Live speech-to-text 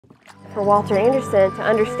For Walter Anderson, to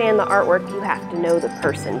understand the artwork, you have to know the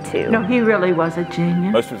person too. No, he really was a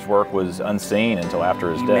genius. Most of his work was unseen until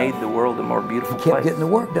after his death. He made the world a more beautiful place. He kept getting the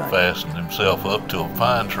work done. Fastened himself up to a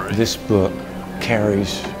pine tree. This book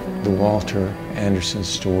carries the Walter Anderson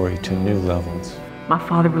story to new levels. My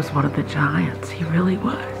father was one of the giants. He really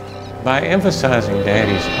was. By emphasizing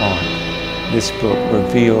Daddy's art, this book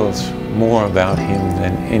reveals more about him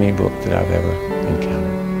than any book that I've ever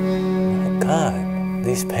encountered. God,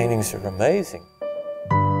 these paintings are amazing.